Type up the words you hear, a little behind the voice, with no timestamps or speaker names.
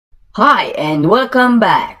Hi and welcome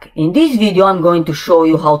back. In this video I'm going to show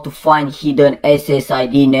you how to find hidden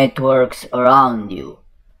SSID networks around you.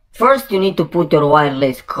 First you need to put your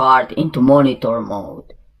wireless card into monitor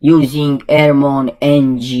mode using airmon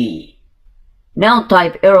ng. Now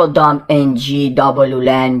type aerodump ng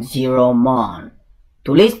wlan 0 mon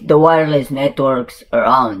to list the wireless networks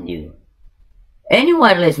around you. Any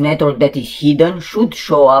wireless network that is hidden should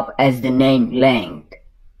show up as the name length.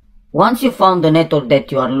 Once you found the network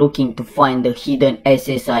that you are looking to find the hidden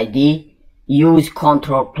SSID, use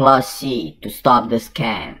Ctrl+C to stop the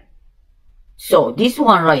scan. So this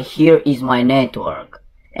one right here is my network,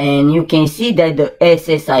 and you can see that the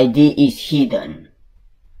SSID is hidden.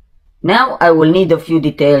 Now I will need a few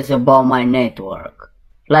details about my network,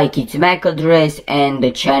 like its MAC address and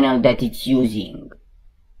the channel that it's using.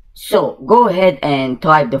 So go ahead and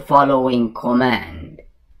type the following command.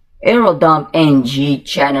 Aerodump ng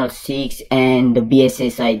channel 6 and the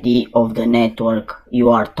BSSID of the network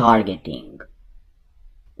you are targeting.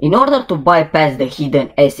 In order to bypass the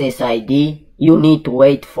hidden SSID, you need to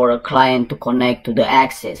wait for a client to connect to the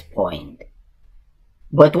access point.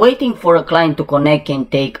 But waiting for a client to connect can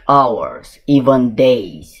take hours, even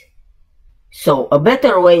days. So a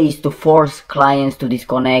better way is to force clients to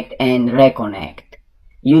disconnect and reconnect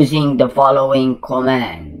using the following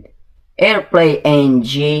command. Airplay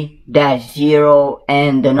ng-0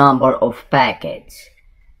 and the number of packets,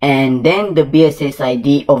 and then the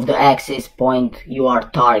BSSID of the access point you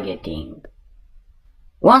are targeting.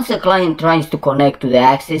 Once a client tries to connect to the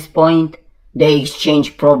access point, they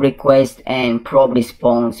exchange probe request and probe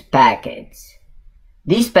response packets.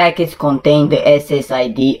 These packets contain the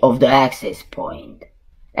SSID of the access point.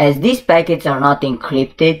 As these packets are not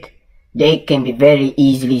encrypted, they can be very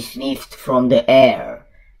easily sniffed from the air,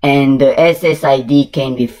 and the SSID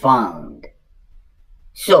can be found.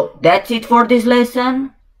 So that's it for this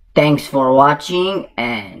lesson. Thanks for watching,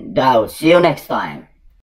 and I'll see you next time.